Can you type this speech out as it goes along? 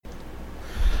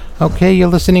Okay, you're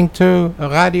listening to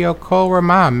Radio Kol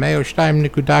Ramah,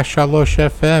 102.3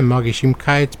 FM, Magishim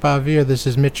Kayetz Ba'avir. This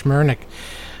is Mitch Mernick.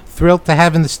 Thrilled to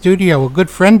have in the studio a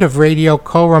good friend of Radio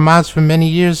Kol Ramah's for many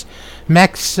years,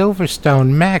 Max Silverstone.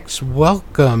 Max,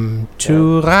 welcome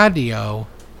to Radio.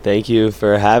 Thank you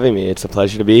for having me. It's a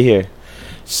pleasure to be here.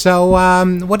 So,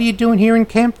 what are you doing here in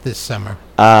camp this summer?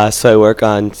 So I work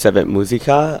on Sevet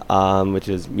Musica, which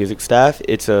is music staff.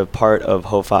 It's a part of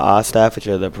Hofa'ah staff, which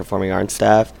are the performing arts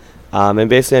staff. And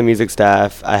basically on music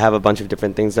staff, I have a bunch of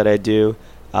different things that I do.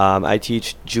 I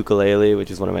teach ukulele, which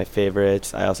is one of my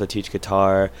favorites. I also teach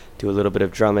guitar, do a little bit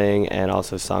of drumming, and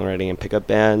also songwriting and pickup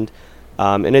band.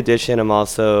 In addition, I'm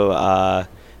also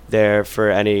there for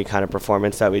any kind of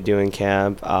performance that we do in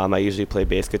camp. I usually play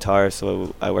bass guitar,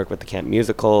 so I work with the camp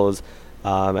musicals,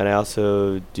 and I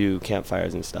also do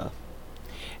campfires and stuff.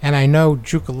 And I know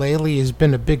ukulele has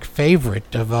been a big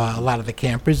favorite of a lot of the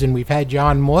campers, and we've had you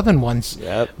on more than once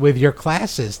with your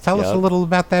classes. Tell us a little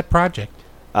about that project.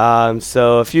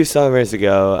 So a few summers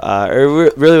ago,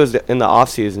 really was in the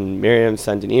off season, Miriam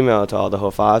sent an email to all the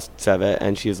Hofa'ah Sevet,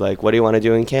 and she's like, "What do you want to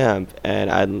do in camp?" And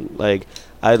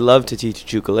I'd love to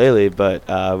teach ukulele,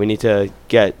 but we need to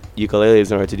get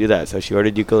ukuleles in order to do that. So she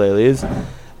ordered ukuleles,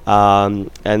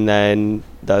 and then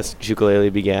thus ukulele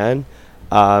began.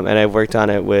 And I've worked on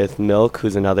it with Milk,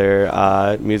 who's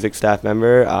another music staff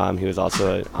member. He was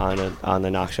also on the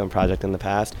Nachshon project in the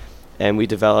past. And we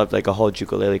developed like a whole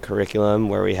ukulele curriculum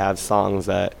where we have songs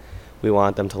that we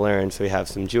want them to learn. So we have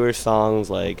some Jewish songs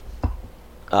like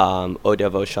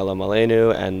Odevo Shalom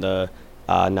Aleinu and the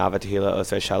Nava Tehillah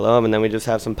Oseh Shalom. And then we just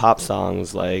have some pop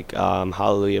songs like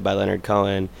Hallelujah by Leonard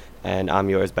Cohen and I'm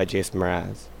Yours by Jason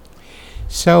Mraz.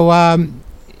 So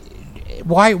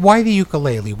why the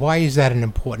ukulele? Why is that an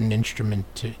important instrument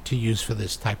to use for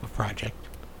this type of project?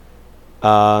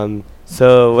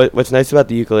 So what's nice about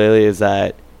the ukulele is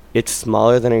that it's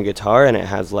smaller than a guitar and it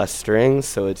has less strings,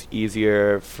 so it's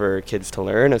easier for kids to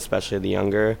learn, especially the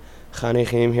younger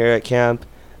Chanichim here at camp.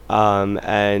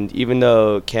 And even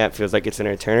though camp feels like it's an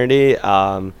eternity,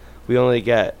 we only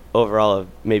get overall of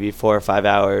maybe 4 or 5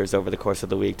 hours over the course of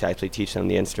the week to actually teach them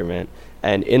the instrument.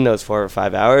 And in those 4 or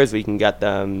 5 hours, we can get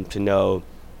them to know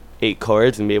 8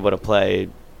 chords and be able to play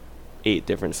 8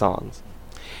 different songs.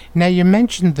 Now, you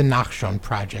mentioned the Nachshon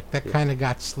project. That kind of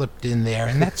got slipped in there,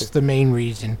 and that's the main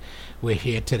reason we're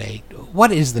here today.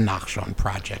 What is the Nachshon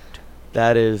project?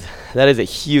 That is a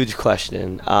huge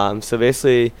question. So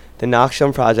basically, the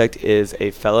Nachshon project is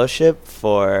a fellowship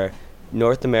for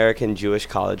North American Jewish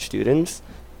college students,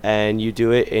 and you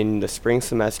do it in the spring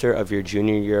semester of your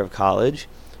junior year of college.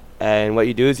 And what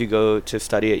you do is you go to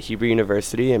study at Hebrew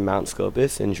University in Mount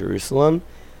Scopus in Jerusalem.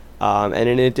 And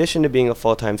in addition to being a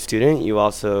full-time student, you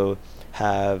also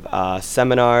have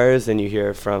seminars, and you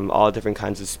hear from all different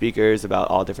kinds of speakers about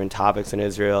all different topics in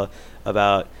Israel,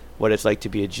 about what it's like to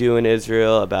be a Jew in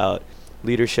Israel, about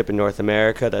leadership in North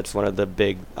America. That's one of the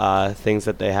big things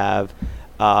that they have.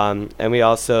 And we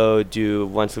also do,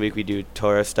 once a week, we do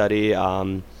Torah study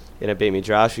in a Beit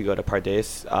Midrash. We go to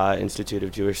Pardes Institute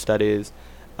of Jewish Studies.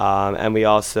 And we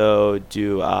also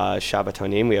do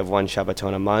Shabbatonim. We have one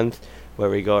Shabbaton a month, where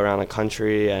we go around the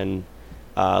country and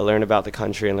learn about the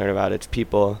country and learn about its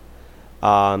people.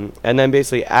 And then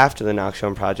basically after the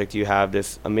Nachshon project, you have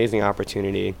this amazing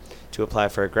opportunity to apply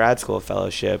for a grad school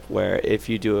fellowship, where if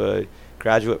you do a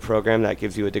graduate program that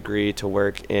gives you a degree to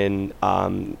work in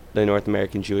the North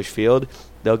American Jewish field,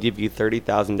 they'll give you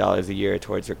 $30,000 a year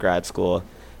towards your grad school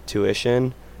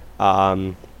tuition.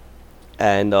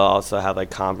 And they'll also have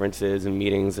like conferences and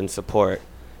meetings and support.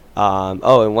 And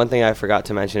one thing I forgot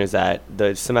to mention is that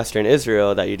the semester in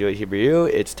Israel that you do at Hebrew,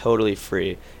 it's totally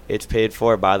free. It's paid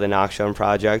for by the Nachshon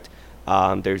project.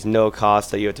 There's no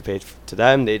cost that you have to pay to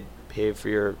them. They pay for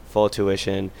your full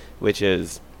tuition, which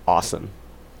is awesome.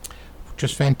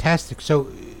 Just fantastic. So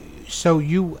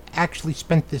you actually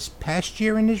spent this past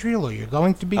year in Israel, or you're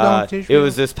going to be going to Israel? It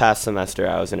was this past semester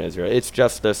I was in Israel. It's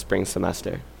just the spring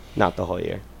semester, not the whole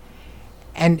year.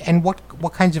 And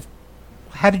what kinds of,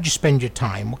 how did you spend your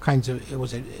time? What kinds of,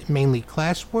 was it mainly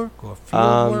classwork or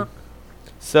field work?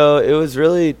 So it was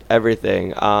really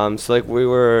everything. I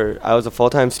was a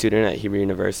full-time student at Hebrew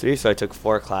University, so I took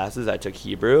 4 classes. I took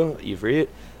Hebrew, Ivrit.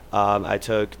 I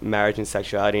took Marriage and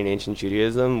Sexuality in Ancient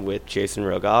Judaism with Jason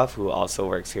Rogoff, who also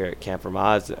works here at Camp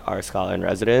Ramah as our scholar in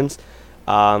residence.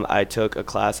 I took a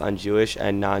class on Jewish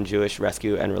and non-Jewish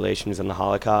rescue and relations in the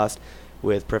Holocaust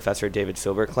with Professor David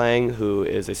Silberklang, who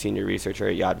is a senior researcher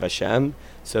at Yad Vashem.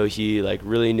 So he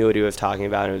really knew what he was talking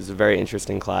about, and it was a very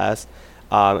interesting class.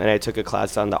 And I took a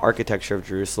class on the architecture of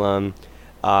Jerusalem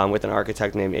with an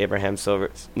architect named Abraham Silver,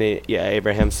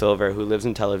 who lives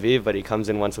in Tel Aviv, but he comes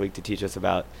in once a week to teach us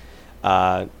about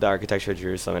the architecture of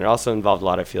Jerusalem. And it also involved a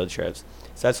lot of field trips.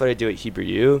 So that's what I do at Hebrew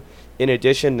U. In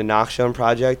addition, the Nachshon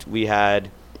project, we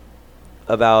had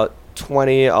about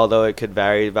 20, although it could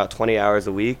vary, about 20 hours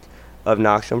a week of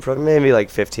Nachshon program, maybe like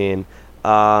 15.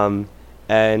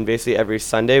 And basically every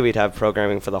Sunday we'd have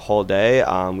programming for the whole day.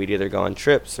 We'd either go on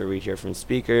trips or we'd hear from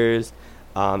speakers.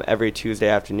 Every Tuesday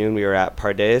afternoon we were at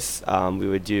Pardes. We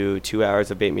would do 2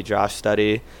 hours of Beit Midrash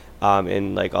study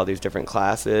in like all these different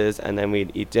classes, and then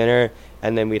we'd eat dinner,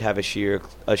 and then we'd have a shiur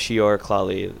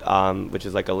klali, which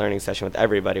is like a learning session with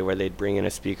everybody where they'd bring in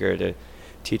a speaker to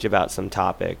teach about some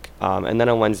topic. And then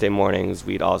on Wednesday mornings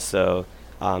we'd also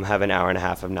have an hour and a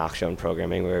half of Nachshon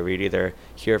programming where we'd either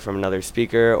hear from another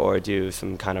speaker or do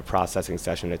some kind of processing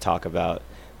session to talk about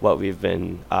what we've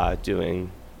been doing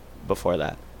before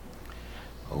that.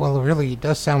 Well, it really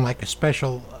does sound like a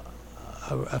special,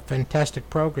 a fantastic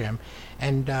program.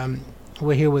 And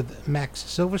we're here with Max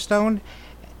Silverstone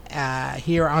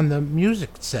here on the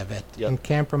Music Tzevet in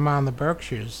Camp Ramah in the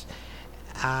Berkshires.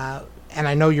 And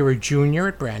I know you're a junior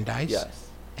at Brandeis. Yes.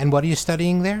 And what are you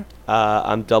studying there?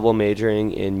 I'm double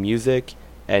majoring in music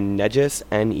and Nejs,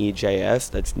 Nejs,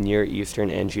 that's Near Eastern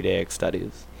and Judaic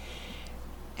Studies.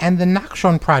 And the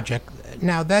Nachshon project,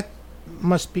 now that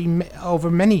must be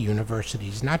over many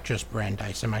universities, not just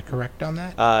Brandeis. Am I correct on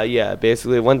that? Yeah,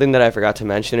 basically one thing that I forgot to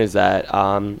mention is that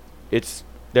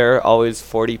there are always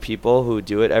 40 people who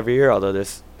do it every year, although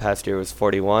this past year was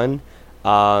 41.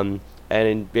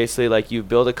 And basically like you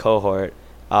build a cohort,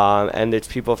 and it's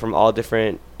people from all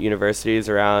different universities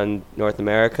around North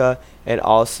America, and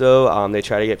also they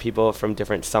try to get people from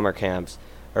different summer camps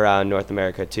around North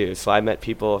America too. So I met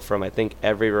people from I think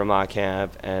every Ramah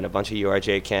camp and a bunch of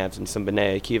URJ camps and some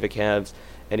B'nai Akiva camps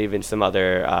and even some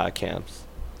other camps.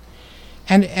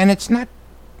 And it's not,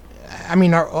 I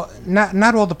mean,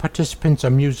 not all the participants are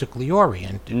musically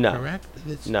oriented, no. Correct?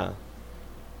 No.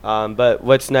 But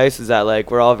what's nice is that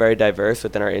like we're all very diverse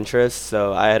within our interests.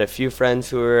 So I had a few friends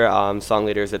who were song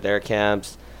leaders at their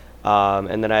camps,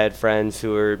 and then I had friends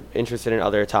who were interested in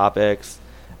other topics.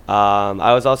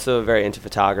 I was also very into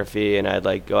photography, and I'd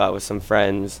like go out with some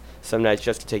friends some nights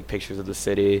just to take pictures of the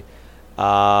city.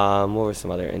 What were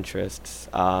some other interests?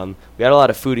 We had a lot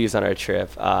of foodies on our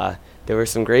trip. There were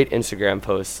some great Instagram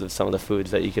posts of some of the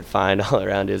foods that you could find all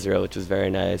around Israel, which was very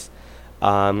nice.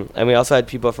 And we also had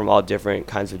people from all different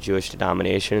kinds of Jewish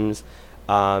denominations.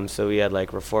 So we had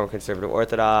like Reform, Conservative,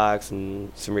 Orthodox,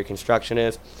 and some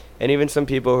Reconstructionists, and even some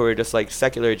people who were just like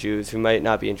secular Jews who might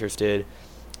not be interested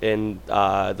in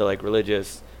the like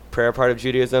religious prayer part of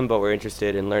Judaism, but were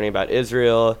interested in learning about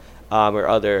Israel or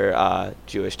other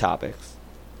Jewish topics.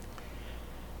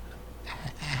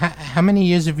 How many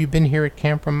years have you been here at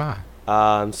Camp Ramah?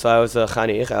 So I was a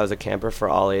chanich, I was a camper for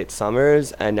all 8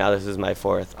 summers, and now this is my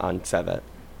 4th on Tzevet.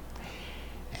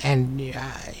 And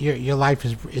your life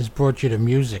has brought you to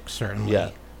music, certainly.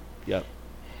 Yeah. Yep.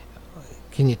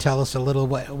 Can you tell us a little,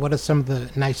 what are some of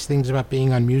the nice things about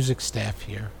being on music staff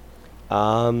here?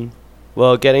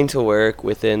 Well, getting to work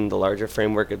within the larger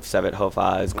framework of Tzevet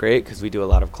Hofah is great because we do a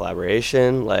lot of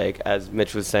collaboration. Like, as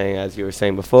Mitch was saying, as you were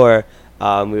saying before,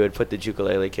 we would put the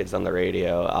ukulele kids on the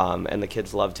radio, and the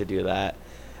kids love to do that.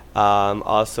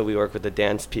 Also, we work with the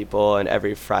dance people, and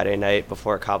every Friday night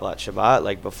before Kabbalat Shabbat,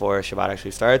 like before Shabbat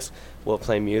actually starts, we'll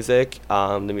play music.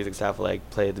 The music staff will like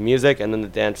play the music, and then the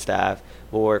dance staff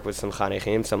will work with some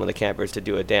chanechim, some of the campers, to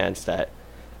do a dance that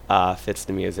fits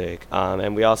the music.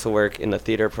 And we also work in the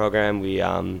theater program. We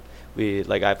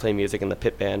like I play music in the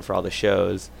pit band for all the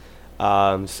shows.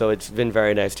 So it's been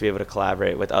very nice to be able to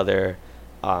collaborate with other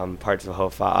parts of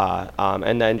Hofah,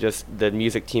 and then just the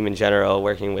music team in general,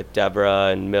 working with Deborah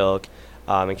and Milk,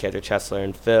 and Kendra Chesler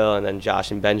and Phil, and then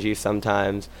Josh and Benji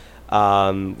sometimes.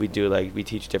 We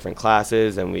teach different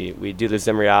classes, and we do the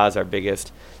Zimriaz, our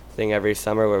biggest thing every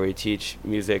summer, where we teach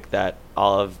music that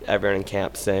everyone in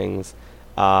camp sings,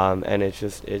 and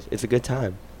it's a good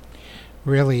time.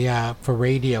 Really, for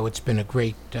radio, it's been a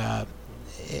great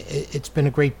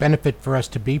benefit for us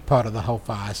to be part of the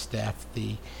Hofah staff.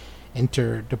 The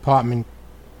interdepartment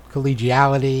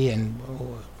collegiality, and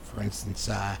for instance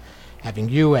having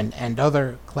you and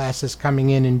other classes coming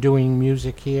in and doing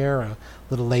music here. A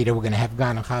little later we're going to have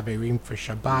Gana Chaverim for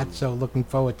Shabbat, so looking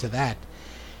forward to that.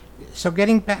 So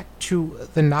getting back to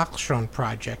the Nachshon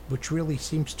project, which really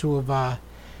seems to have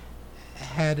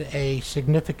had a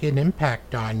significant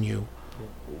impact on you,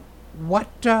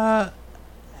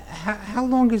 how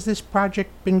long has this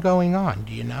project been going on?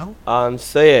 Do you know?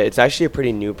 It's actually a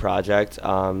pretty new project.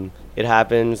 It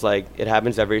happens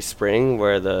every spring,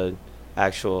 where the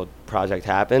actual project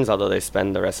happens, although they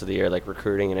spend the rest of the year like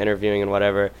recruiting and interviewing and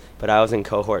whatever. But I was in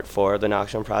cohort 4 of the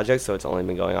Nachshon project, so it's only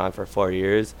been going on for 4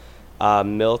 years.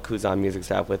 Milk, who's on music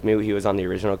staff with me, he was on the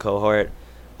original cohort.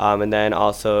 And then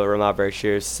also Ramah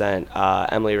Berkshire sent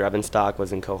Emily Rebenstock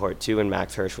was in cohort 2 and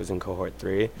Max Hirsch was in cohort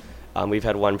 3. We've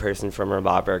had one person from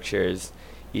Ramah Berkshire's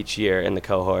each year in the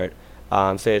cohort.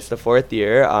 So it's the 4th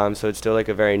year, so it's still like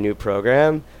a very new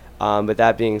program. But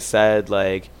that being said,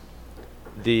 like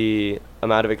the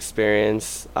amount of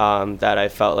experience that I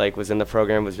felt like was in the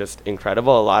program was just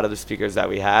incredible. A lot of the speakers that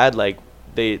we had, like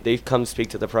they come speak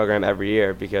to the program every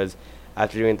year because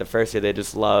after doing it the first year, they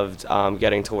just loved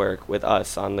getting to work with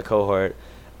us on the cohort,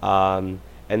 and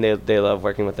they love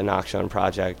working with the Nachshon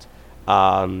project.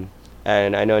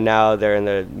 And I know now they're in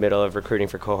the middle of recruiting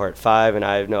for cohort 5, and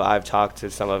I've talked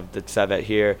to some of the Tzevet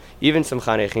here, even some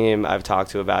Chanechim I've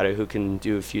talked to about it who can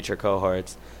do future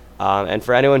cohorts. And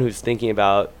for anyone who's thinking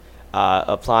about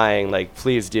applying, like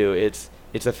please do. It's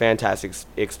a fantastic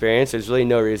experience. There's really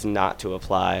no reason not to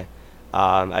apply.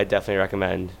 I definitely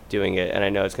recommend doing it, and I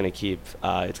know it's going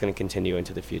to continue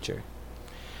into the future.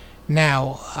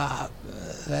 Now,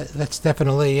 that's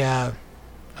definitely a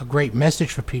great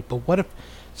message for people. What if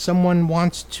someone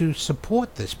wants to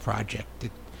support this project?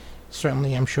 It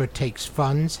certainly, I'm sure, takes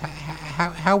funds.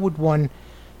 How would one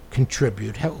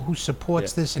contribute? Who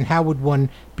supports this, and how would one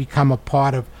become a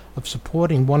part of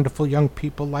supporting wonderful young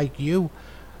people like you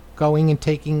going and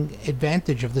taking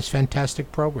advantage of this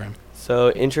fantastic program?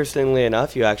 So interestingly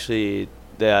enough, you actually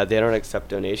they don't accept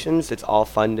donations. It's all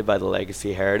funded by the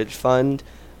Legacy Heritage Fund,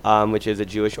 which is a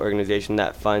Jewish organization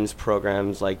that funds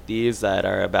programs like these that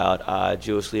are about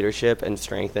Jewish leadership and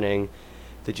strengthening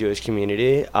the Jewish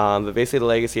community. But basically, the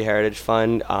Legacy Heritage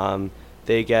Fund,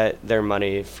 they get their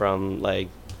money from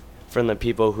the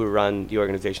people who run the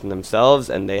organization themselves,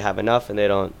 and they have enough, and they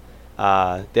don't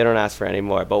ask for any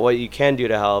more. But what you can do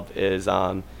to help is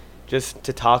just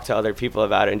to talk to other people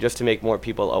about it and just to make more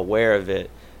people aware of it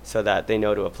so that they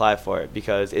know to apply for it,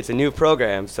 because it's a new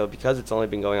program. So because it's only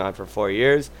been going on for 4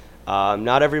 years,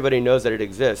 not everybody knows that it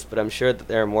exists, but I'm sure that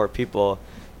there are more people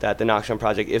that the Nachshon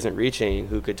Project isn't reaching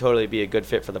who could totally be a good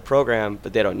fit for the program,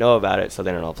 but they don't know about it, so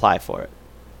they don't apply for it.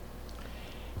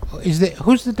 Who's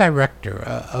the director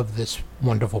of this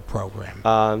wonderful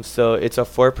program? So it's a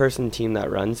 4-person team that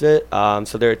runs it.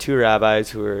 So there are 2 rabbis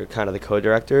who are kind of the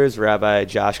co-directors, Rabbi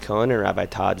Josh Cohen and Rabbi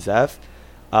Todd Zeff.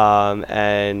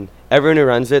 And everyone who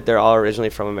runs it, they're all originally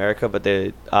from America, but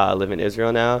they live in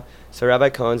Israel now. So Rabbi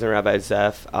Cohen and Rabbi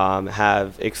Zeff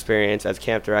have experience as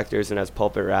camp directors and as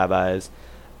pulpit rabbis.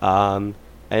 And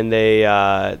they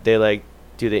like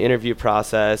do the interview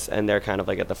process, and they're kind of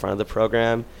like at the front of the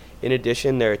program. In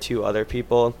addition, there are 2 other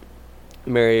people,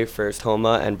 Mary First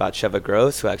Homa and Batsheva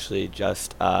Gross, who actually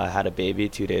just had a baby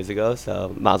 2 days ago,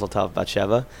 so Mazel Tov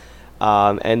Batsheva.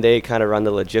 And they kind of run the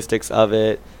logistics of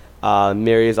it.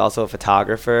 Mary is also a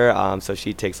photographer, so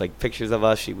she takes like pictures of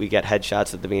us. We get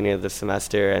headshots at the beginning of the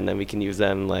semester, and then we can use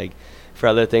them like for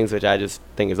other things, which I just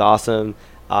think is awesome.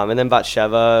 And then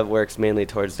Batsheva works mainly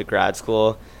towards the grad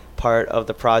school part of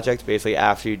the project. Basically,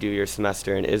 after you do your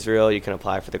semester in Israel, you can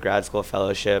apply for the grad school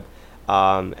fellowship,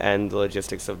 and the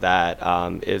logistics of that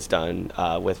is done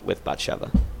with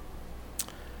Batsheva.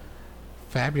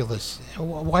 Fabulous.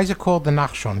 Why is it called the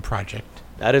Nachshon Project?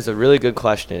 That is a really good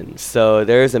question. So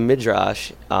there's a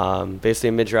midrash. Basically,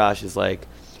 a midrash is like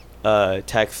a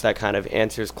text that kind of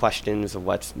answers questions of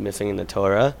what's missing in the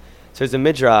Torah. So there's a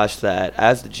midrash that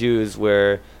as the Jews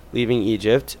were leaving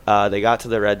Egypt, they got to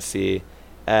the Red Sea,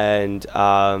 and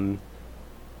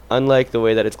unlike the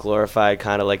way that it's glorified,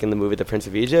 kind of like in the movie The Prince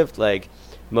of Egypt, like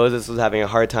Moses was having a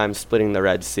hard time splitting the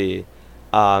Red Sea.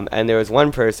 And there was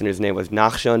one person whose name was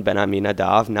Nachshon ben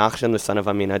Aminadav, Nachshon the son of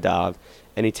Aminadav,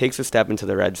 and he takes a step into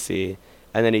the Red Sea,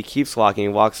 and then he keeps walking. He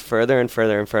walks further and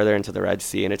further and further into the Red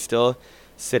Sea, and it's still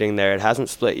sitting there. It hasn't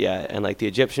split yet, and like the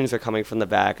Egyptians are coming from the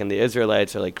back, and the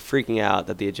Israelites are like freaking out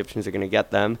that the Egyptians are going to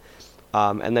get them.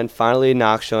 And then finally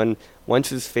Nachshon, once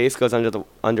his face goes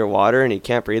underwater and he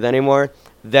can't breathe anymore,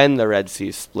 then the Red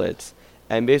Sea splits.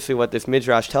 And basically what this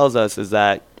midrash tells us is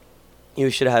that you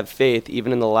should have faith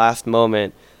even in the last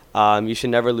moment. You should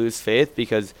never lose faith,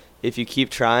 because if you keep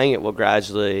trying, it will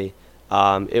gradually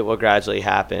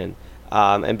happen.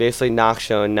 And basically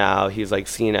Nachshon now, he's like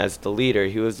seen as the leader.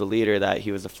 He was the leader, that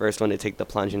he was the first one to take the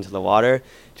plunge into the water,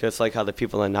 just like how the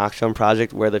people in the Nachshon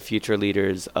Project were the future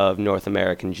leaders of North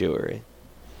American Jewry.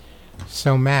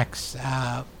 So Max,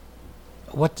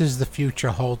 what does the future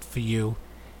hold for you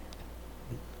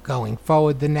going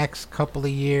forward the next couple of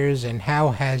years, and how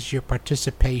has your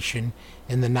participation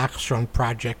in the Nachshon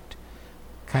Project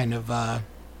kind of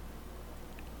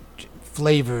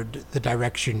flavored the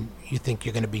direction you think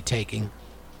you're going to be taking?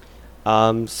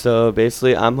 So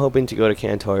basically, I'm hoping to go to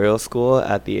cantorial school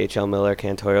at the H.L. Miller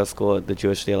Cantorial School at the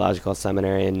Jewish Theological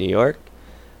Seminary in New York.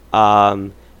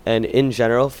 Um, and in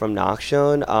general, from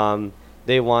Nachshon,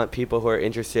 they want people who are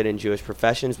interested in Jewish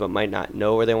professions but might not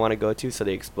know where they want to go to, so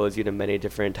they expose you to many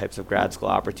different types of grad school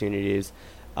opportunities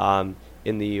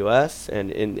in the U.S.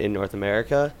 and in North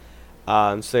America.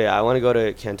 So yeah, I want to go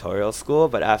to cantorial school,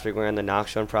 but after going on the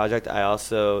Nachshon project, I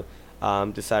also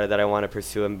decided that I want to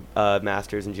pursue a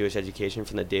master's in Jewish education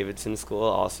from the Davidson School,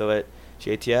 also at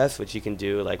JTS, which you can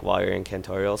do like while you're in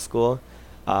cantorial school.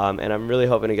 And I'm really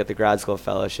hoping to get the grad school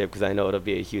fellowship because I know it'll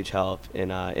be a huge help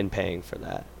in paying for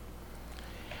that.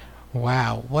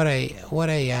 Wow, what a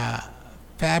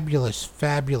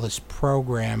fabulous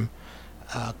program.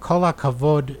 Kol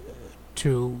hakavod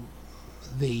to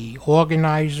the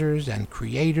organizers and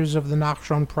creators of the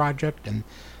Nachshon Project and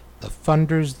the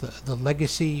funders, the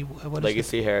Legacy...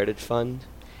 Legacy Heritage Fund.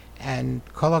 And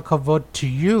kol hakavod to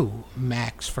you,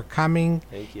 Max, for coming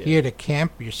here to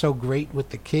camp. You're so great with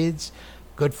the kids,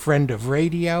 good friend of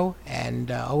radio, and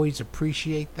always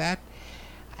appreciate that.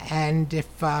 And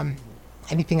if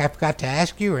anything I forgot to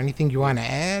ask you or anything you want to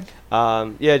add?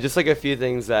 Yeah, just like a few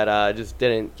things that just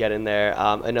didn't get in there.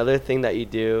 Another thing that you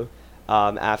do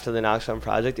after the Nachshon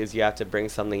Project is you have to bring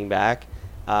something back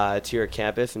to your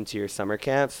campus and to your summer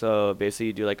camp. So basically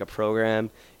you do like a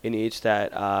program in each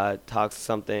that talks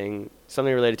something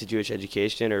related to Jewish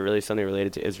education or really something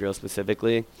related to Israel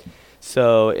specifically.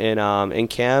 So in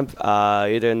camp,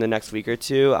 either in the next week or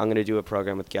two, I'm going to do a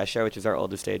program with Gesher, which is our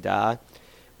oldest Eidah,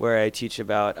 where I teach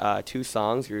about two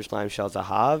songs, Yerushalayim Shel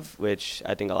Zahav, which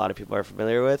I think a lot of people are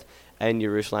familiar with, and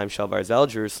Yerushalayim Shel Barzel,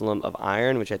 Jerusalem of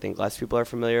Iron, which I think less people are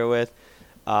familiar with.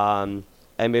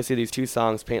 And basically these two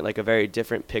songs paint like a very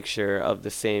different picture of the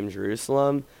same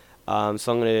Jerusalem. So I'm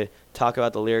going to talk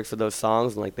about the lyrics of those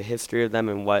songs and like the history of them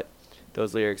and what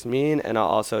those lyrics mean. And I'll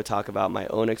also talk about my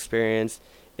own experience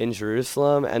in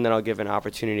Jerusalem. And then I'll give an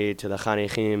opportunity to the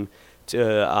Chanichim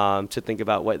to think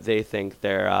about what they think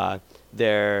their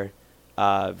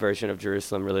version of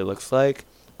Jerusalem really looks like.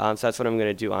 So that's what I'm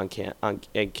going to do in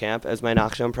camp as my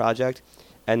Nachshon project.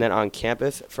 And then on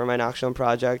campus for my Nachshon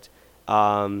project,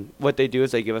 what they do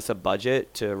is they give us a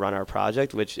budget to run our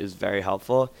project, which is very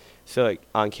helpful. So like,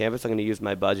 on campus, I'm going to use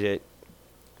my budget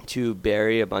to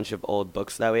bury a bunch of old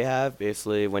books that we have.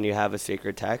 Basically, when you have a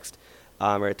sacred text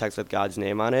or a text with God's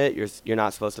name on it, you're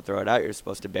not supposed to throw it out. You're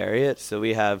supposed to bury it. So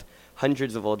we have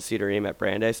hundreds of old Sidurim at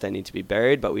Brandeis that need to be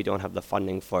buried, but we don't have the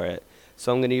funding for it.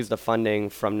 So I'm going to use the funding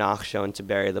from Nachshon to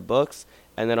bury the books,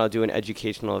 and then I'll do an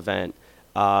educational event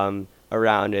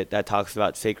around it that talks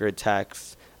about sacred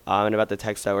texts and about the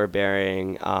texts that we're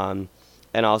burying, and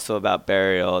also about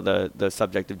burial, the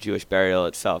subject of Jewish burial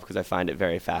itself, because I find it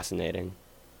very fascinating.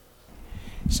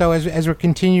 So as we're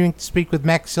continuing to speak with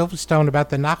Max Silverstone about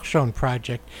the Nachshon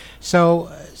project, so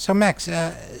Max,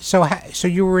 so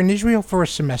you were in Israel for a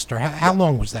semester. How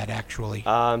long was that actually?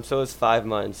 So it was 5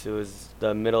 months. It was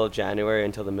the middle of January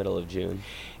until the middle of June.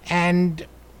 And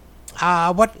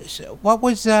what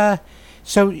was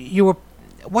so you were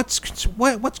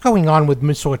what's going on with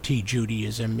Masorti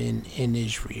Judaism in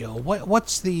Israel?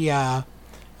 What's the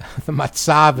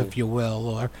matzav, if you will,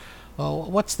 or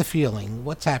what's the feeling?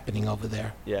 What's happening over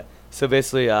there? Yeah. So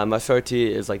basically, Masorti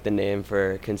is like the name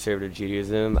for conservative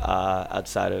Judaism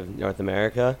outside of North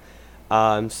America.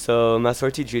 So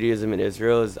Masorti Judaism in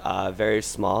Israel is very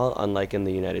small, unlike in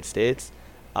the United States.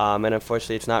 And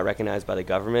unfortunately, it's not recognized by the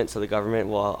government. So the government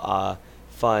will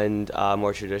fund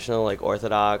more traditional, like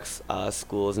Orthodox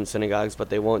schools and synagogues, but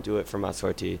they won't do it for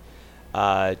Masorti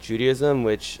Judaism,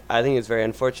 which I think is very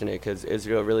unfortunate because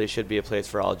Israel really should be a place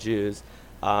for all Jews.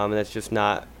 And that's just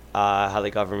not how the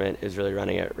government is really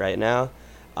running it right now.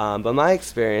 But my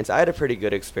experience, I had a pretty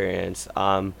good experience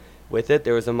with it.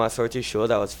 There was a Masorti shul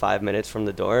that was 5 minutes from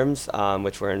the dorms,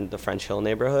 which were in the French Hill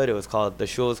neighborhood. The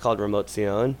shul was called Ramot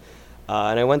Zion.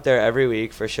 And I went there every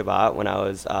week for Shabbat. When I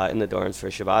was in the dorms for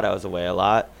Shabbat, I was away a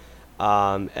lot.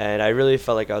 And I really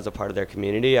felt like I was a part of their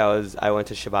community. I went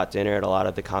to Shabbat dinner at a lot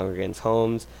of the congregants'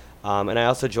 homes. And I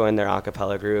also joined their a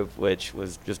cappella group, which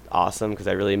was just awesome because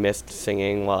I really missed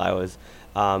singing while I was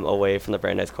away from the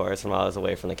Brandeis chorus and while I was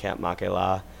away from the Camp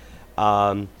Makela.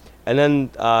 And then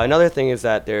another thing is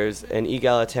that there's an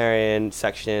egalitarian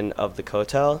section of the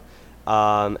Kotel,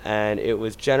 and it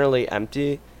was generally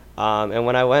empty. And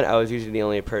when I went, I was usually the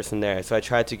only person there. So I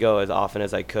tried to go as often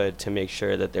as I could to make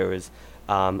sure that there was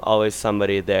always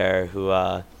somebody there who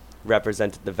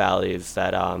represented the values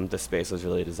that the space was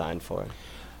really designed for.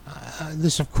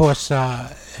 This, of course,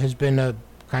 has been a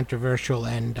controversial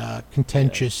and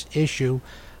contentious issue.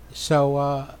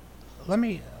 So let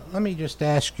me just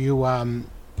ask you,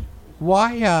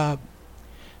 why?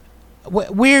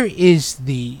 Where is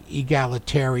the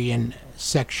egalitarian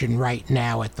section right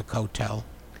now at the Kotel?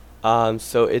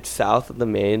 So it's south of the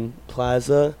main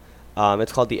plaza.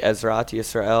 It's called the Ezrat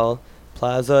Yisrael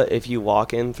Plaza. If you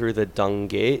walk in through the Dung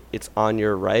Gate, it's on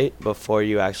your right before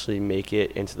you actually make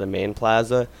it into the main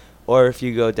plaza. Or if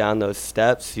you go down those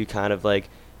steps, you kind of like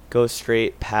go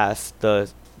straight past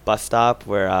the bus stop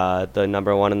where the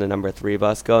number 1 and the number 3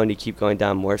 bus go, and you keep going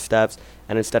down more steps.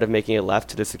 And instead of making a left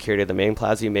to the security of the main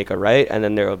plaza, you make a right, and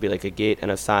then there will be like a gate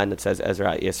and a sign that says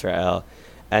Ezrat Yisrael.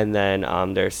 And then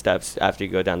there are steps after you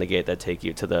go down the gate that take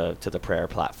you to the prayer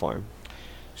platform.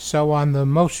 So on the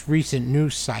most recent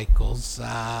news cycles, we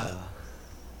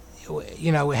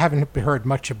haven't heard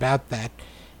much about that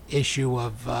issue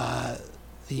of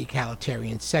the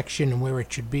egalitarian section and where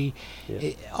it should be.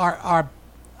 Yeah.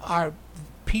 Are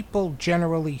people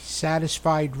generally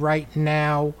satisfied right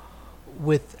now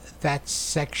with that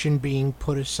section being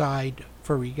put aside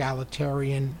for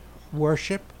egalitarian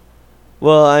worship?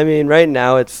 Well, I mean, right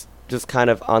now it's just kind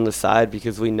of on the side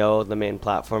because we know the main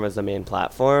platform is the main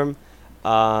platform.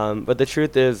 But the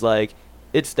truth is, like,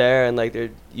 it's there, and like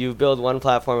you build one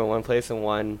platform in one place and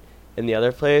one in the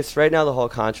other place. Right now, the whole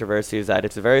controversy is that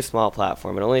it's a very small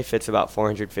platform. It only fits about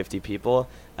 450 people,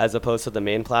 as opposed to the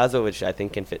main plaza, which I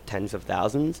think can fit tens of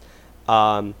thousands.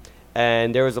 And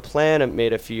there was a plan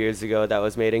made a few years ago that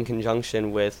was made in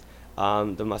conjunction with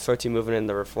the Masorti movement and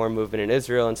the Reform movement in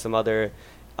Israel and some other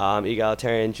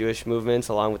egalitarian Jewish movements,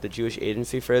 along with the Jewish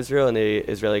Agency for Israel and the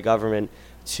Israeli government,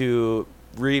 to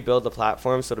rebuild the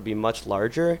platform so it'll be much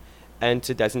larger and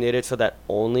to designate it so that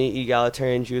only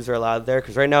egalitarian Jews are allowed there,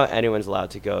 because right now anyone's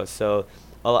allowed to go. So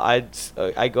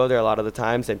I go there a lot of the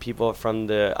times, and people from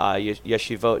the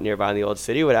yeshivot nearby in the old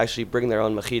city would actually bring their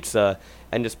own mechitza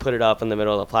and just put it up in the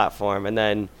middle of the platform. And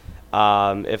then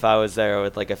if I was there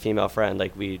with like a female friend,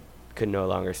 like we could no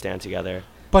longer stand together.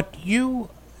 But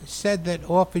you said that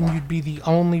often you'd be the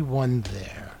only one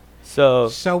there. So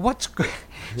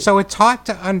so it's hard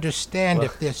to understand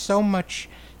if there's so much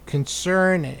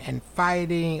concern and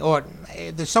fighting, or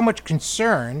there's so much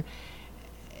concern.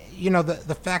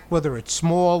 The fact whether it's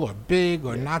small or big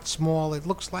or not small, it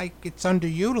looks like it's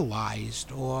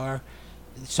underutilized, or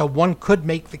so one could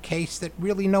make the case that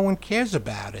really no one cares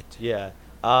about it. Yeah,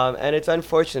 and it's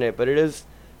unfortunate, but it is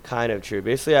kind of true.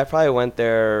 Basically, I probably went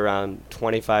there around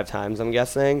 25 times, I'm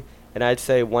guessing, and I'd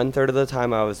say 1/3 of the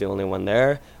time I was the only one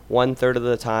there. 1/3 of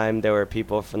the time there were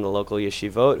people from the local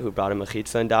yeshivot who brought a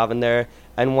mechitza and daven there,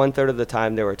 and 1/3 of the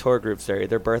time there were Torah groups there,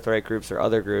 either birthright groups or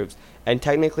other groups. And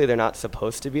technically they're not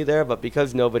supposed to be there, but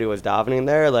because nobody was davening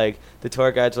there, like the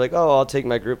tour guides were like, oh, I'll take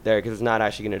my group there because it's not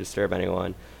actually going to disturb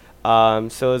anyone.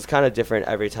 So it was kind of different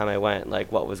every time I went, like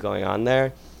what was going on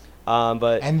there.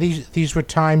 And these were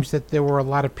times that there were a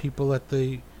lot of people at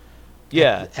the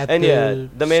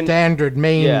the main standard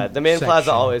main the main section.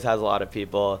 plaza always has a lot of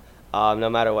people, no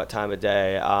matter what time of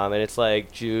day, and it's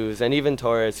like Jews and even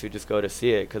tourists who just go to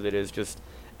see it because it is just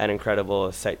an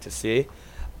incredible sight to see.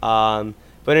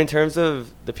 But in terms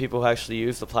of the people who actually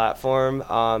use the platform,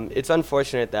 it's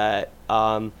unfortunate that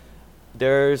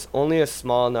there's only a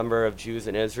small number of Jews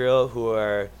in Israel who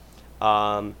are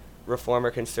Reform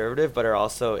or conservative, but are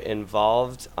also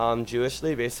involved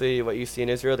Jewishly. Basically, what you see in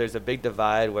Israel, there's a big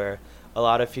divide where a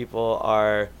lot of people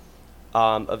are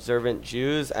observant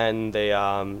Jews, and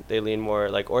they lean more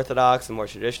like Orthodox and more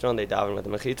traditional, and they daven with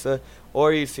the mechitza.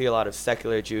 Or you see a lot of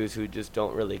secular Jews who just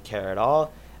don't really care at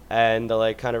all, and the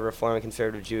like kind of Reform and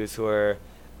conservative Jews who are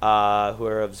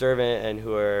observant and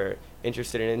who are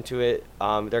interested and into it.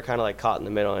 They're kind of like caught in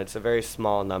the middle, and it's a very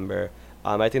small number.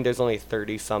 I think there's only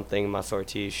 30-something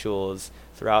Masorti shuls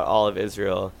throughout all of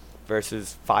Israel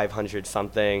versus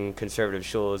 500-something conservative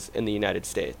shuls in the United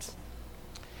States.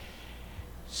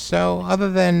 So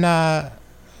other than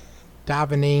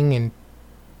davening and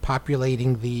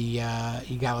populating the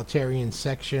egalitarian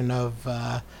section of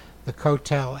the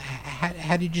Kotel,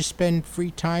 how did you spend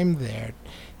free time there?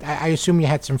 I assume you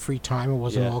had some free time. It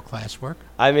wasn't all classwork.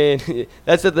 I mean,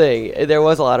 that's the thing. There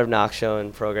was a lot of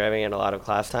Nachshon programming and a lot of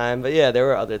class time. But yeah, there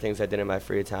were other things I did in my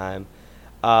free time.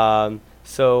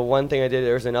 So one thing I did,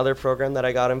 there was another program that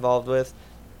I got involved with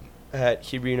at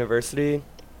Hebrew University.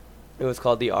 It was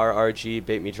called the RRG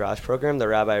Beit Midrash program, the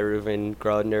Rabbi Reuven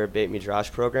Grodner Beit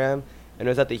Midrash program. And it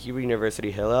was at the Hebrew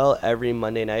University Hillel every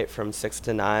Monday night from 6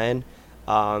 to 9.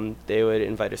 They would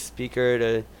invite a speaker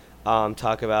to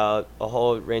talk about a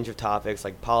whole range of topics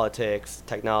like politics,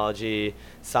 technology,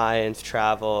 science,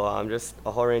 travel, just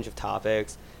a whole range of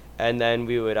topics. And then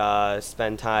we would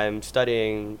spend time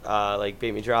studying like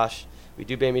Beit Midrash. we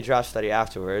do Beit Midrash study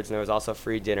afterwards, and there was also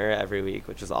free dinner every week,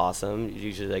 which was awesome.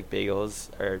 Usually like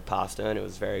bagels or pasta, and it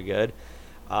was very good.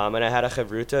 And I had a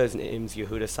chavruta. His name's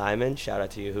Yehuda Simon. Shout out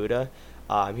to Yehuda.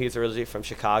 He's originally from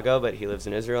Chicago, but he lives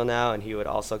in Israel now, and he would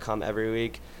also come every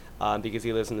week because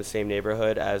he lives in the same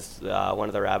neighborhood as one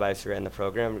of the rabbis who ran the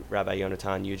program, Rabbi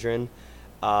Yonatan Udrin.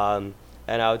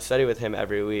 And I would study with him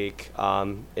every week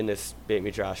in this Beit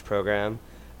Midrash program.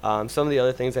 Some of the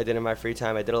other things I did in my free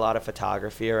time, I did a lot of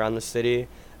photography around the city.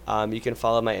 You can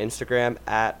follow my Instagram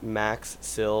at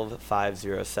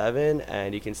maxsilv507,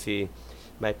 and you can see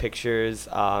my pictures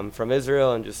from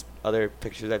Israel and just other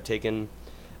pictures I've taken.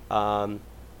 And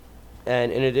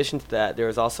in addition to that, there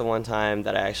was also one time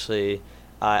that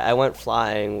I went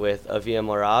flying with Avia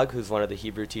Morag, who's one of the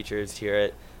Hebrew teachers here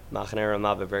at Machane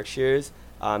Ramah Berkshires.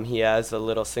 He has a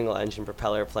little single-engine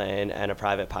propeller plane and a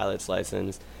private pilot's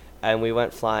license, and we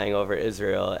went flying over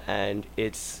Israel, and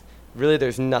it's really,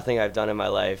 there's nothing I've done in my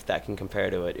life that can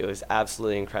compare to it. It was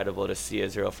absolutely incredible to see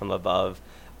Israel from above.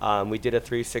 We did a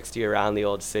 360 around the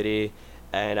old city,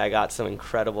 and I got some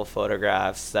incredible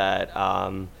photographs that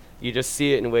you just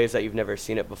see it in ways that you've never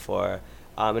seen it before.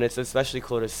 And it's especially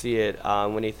cool to see it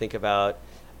when you think about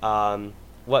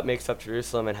what makes up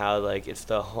Jerusalem and how like it's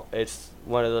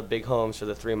one of the big homes for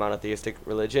the three monotheistic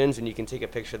religions, and you can take a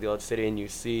picture of the old city and you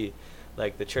see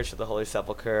like the Church of the Holy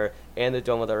Sepulchre and the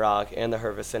Dome of the Rock and the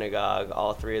Herva Synagogue,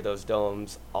 all three of those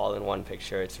domes all in one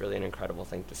picture. It's really an incredible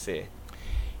thing to see.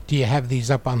 Do you have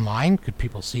these up online? Could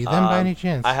people see them by any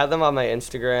chance? I have them on my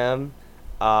Instagram.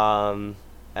 And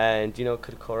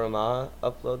could Korama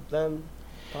upload them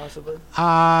possibly?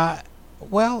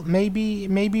 Well, maybe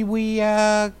we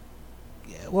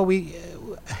we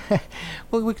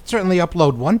could certainly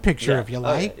upload one picture if you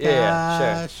like.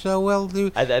 Sure. So we'll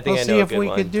do. I think we'll I see know if we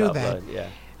could do that. Yeah.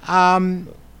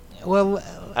 Well.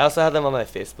 I also have them on my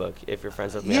Facebook. If you're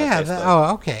friends with me on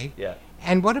Facebook. Okay. Yeah.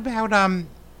 And what about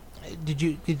Did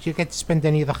you get to spend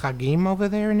any of the Chagim over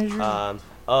there in Israel?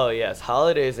 Oh yes,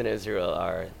 holidays in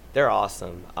Israel they're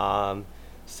awesome.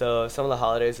 So some of the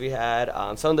holidays we had,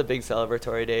 some of the big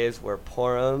celebratory days were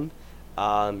Purim,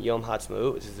 Yom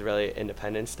Ha'atzmaut, which is Israeli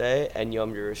Independence Day, and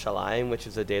Yom Yerushalayim, which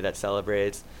is a day that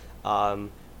celebrates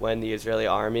when the Israeli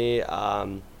army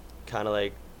kind of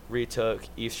like retook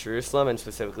East Jerusalem and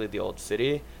specifically the Old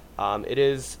City. It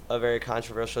is a very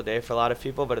controversial day for a lot of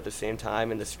people, but at the same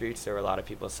time in the streets there were a lot of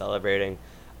people celebrating.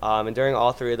 And during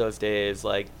all three of those days,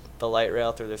 like the light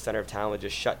rail through the center of town would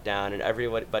just shut down, and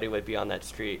everybody would be on that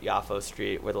street, Yafo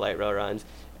Street, where the light rail runs,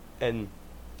 and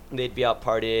they'd be out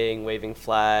partying, waving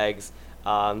flags,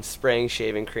 spraying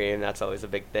shaving cream. That's always a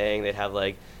big thing. They'd have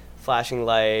like flashing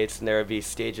lights, and there would be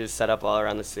stages set up all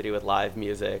around the city with live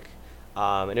music,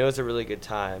 and it was a really good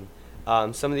time.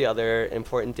 Some of the other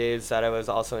important days that I was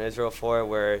also in Israel for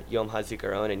were Yom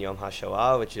HaZikaron and Yom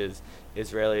HaShoah, which is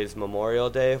Israelis' Memorial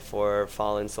Day for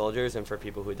fallen soldiers and for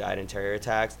people who died in terror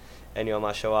attacks, and Yom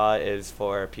HaShoah is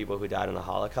for people who died in the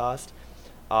Holocaust.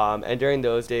 And during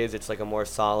those days, it's like a more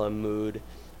solemn mood,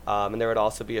 and there would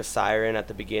also be a siren at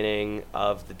the beginning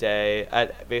of the day,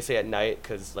 basically at night,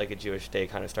 because like a Jewish day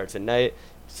kind of starts at night,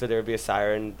 so there would be a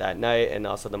siren that night and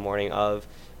also the morning of,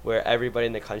 where everybody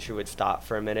in the country would stop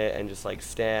for a minute and just like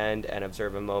stand and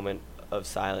observe a moment of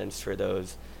silence for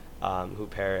those who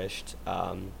perished,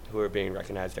 who were being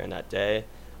recognized during that day.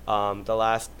 The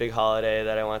last big holiday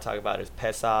that I want to talk about is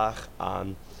Pesach.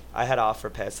 I had off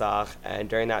for Pesach, and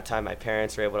during that time my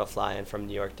parents were able to fly in from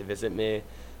New York to visit me,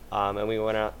 and we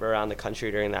went around the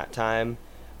country during that time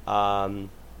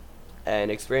and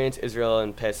experience Israel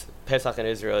and Pesach in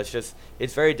Israel.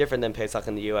 It's very different than Pesach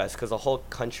in the U.S. because the whole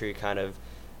country kind of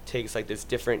takes like this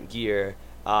different gear,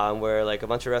 where like a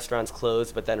bunch of restaurants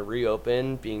close but then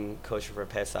reopen, being kosher for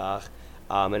Pesach,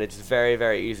 and it's very,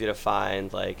 very easy to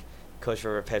find like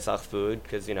kosher for Pesach food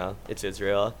because it's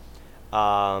Israel.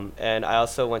 And I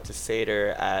also went to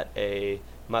Seder at a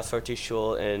Masorti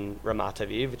shul in Ramat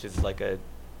Aviv, which is like a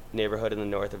neighborhood in the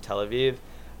north of Tel Aviv,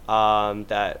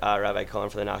 that Rabbi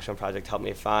Cohen for the Nachshon Project helped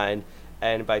me find.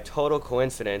 And by total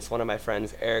coincidence, one of my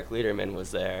friends, Eric Liederman, was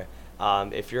there.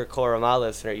 If you're a Kol Ramah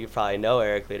listener, you probably know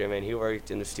Eric Liederman. He worked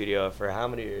in the studio for how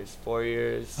many years? 4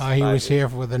 years? He was here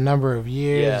for a number of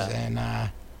years, and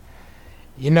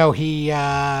he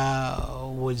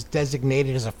was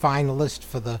designated as a finalist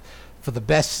for the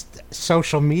best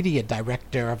social media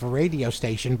director of a radio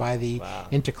station by the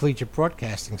Intercollegiate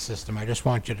Broadcasting System. I just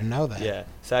want you to know that. Yeah.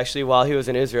 So actually, while he was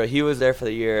in Israel, he was there for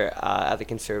the year at the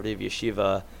Conservative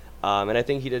Yeshiva, and I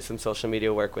think he did some social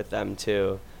media work with them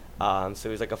too. So he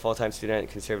was like a full-time student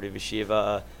at Conservative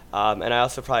Yeshiva, and I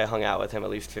also probably hung out with him at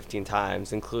least 15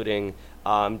 times, including,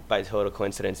 by total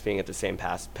coincidence, being at the same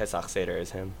Pesach Seder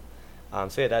as him.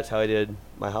 So yeah, that's how I did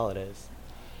my holidays.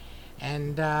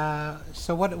 And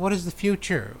so what does the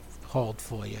future hold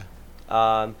for you?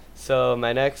 So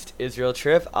my next Israel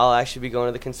trip, I'll actually be going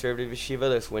to the conservative yeshiva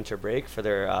this winter break for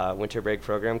their winter break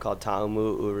program called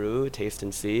Talmud Uru, Taste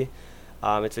and See.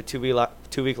 It's a 2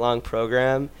 week long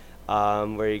program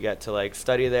where you get to like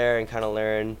study there and kind of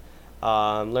learn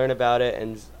about it,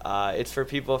 and it's for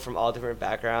people from all different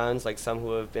backgrounds, like some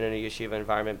who have been in a yeshiva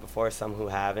environment before, some who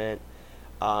haven't.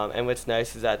 And what's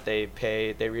nice is that they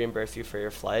reimburse you for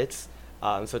your flights.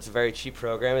 So it's a very cheap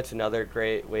program. It's another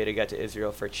great way to get to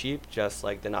Israel for cheap, just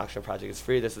like the Nachshon Project is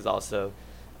free. This is also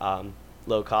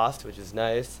low cost, which is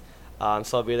nice.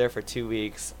 So I'll be there for 2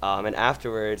 weeks, and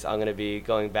afterwards I'm going to be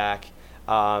going back.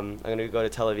 I'm going to go to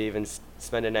Tel Aviv and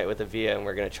spend a night with Avia, and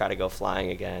we're going to try to go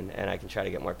flying again, and I can try to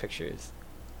get more pictures.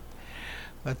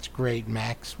 That's great,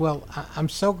 Max. Well, I'm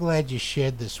so glad you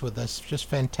shared this with us. Just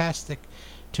fantastic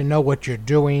to know what you're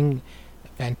doing.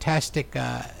 Fantastic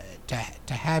to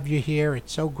have you here.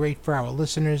 It's so great for our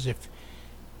listeners. If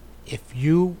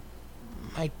you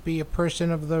might be a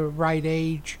person of the right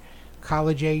age,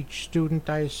 college age student,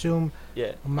 I assume.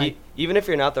 Yeah. Even if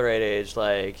you're not the right age,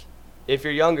 like if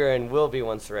you're younger and will be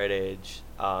once the right age,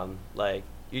 like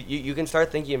you can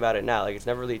start thinking about it now. Like it's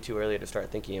never really too early to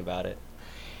start thinking about it.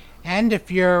 And if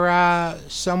you're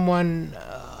someone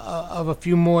of a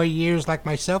few more years like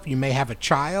myself, you may have a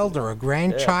child or a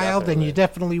grandchild, and you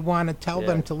definitely want to tell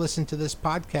them to listen to this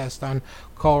podcast on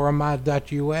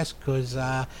kolramah.us, because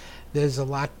there's a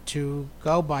lot to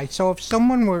go by. So if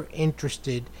someone were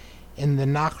interested in the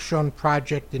Nachshon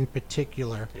Project in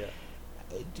particular,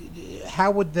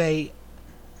 how would they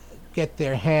get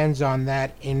their hands on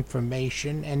that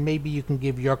information? And maybe you can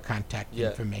give your contact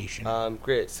information.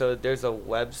 Great. So there's a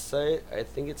website. I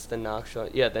think it's the Nachshon.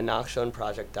 Yeah, the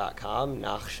NachshonProject.com.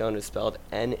 Nachshon is spelled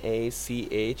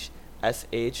NACHSHON.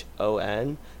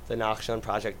 The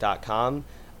NachshonProject.com.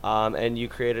 And you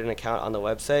created an account on the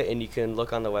website, and you can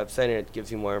look on the website, and it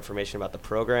gives you more information about the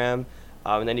program.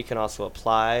 And then you can also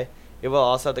apply. It will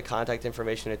also have the contact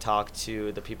information to talk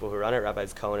to the people who run it,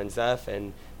 Rabbis Cohen and Zef,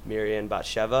 and Miriam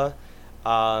Batsheva.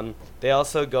 They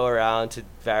also go around to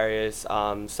various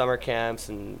summer camps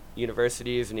and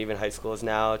universities and even high schools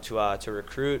now to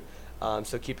recruit.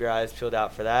 So keep your eyes peeled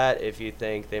out for that. If you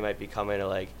think they might be coming to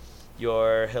like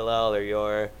your Hillel or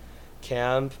your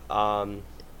camp,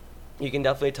 you can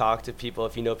definitely talk to people.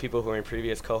 If you know people who are in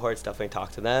previous cohorts, definitely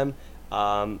talk to them.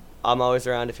 I'm always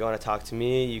around if you want to talk to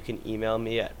me. You can email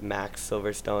me at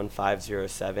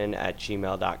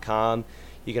maxsilverstone507@gmail.com.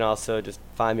 You can also just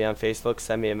find me on Facebook,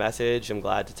 send me a message. I'm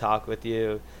glad to talk with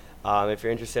you. If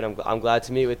you're interested, I'm glad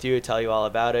to meet with you, tell you all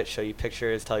about it, show you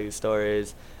pictures, tell you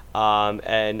stories.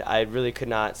 And I really could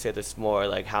not say this more,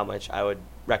 like how much I would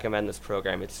recommend this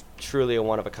program. It's truly a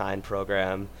one-of-a-kind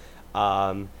program,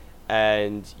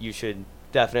 and you should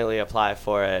definitely apply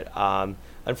for it.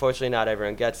 Unfortunately, not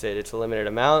everyone gets it. It's a limited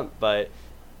amount, but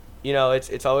you know,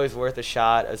 it's always worth a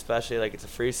shot, especially like it's a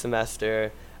free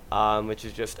semester, which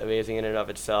is just amazing in and of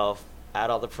itself. Add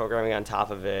all the programming on top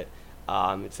of it.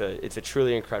 It's a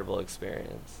truly incredible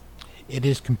experience. It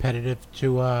is competitive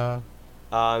to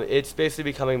it's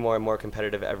basically becoming more and more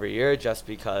competitive every year, just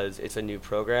because it's a new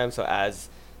program. So as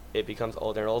it becomes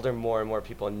older and older, more and more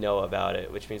people know about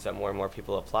it, which means that more and more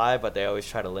people apply, but they always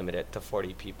try to limit it to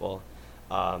 40 people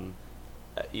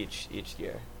each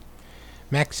year.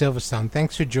 Max Silverstone,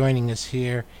 thanks for joining us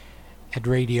here at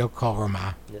Radio Kol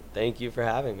Ramah. Thank you for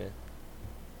having me.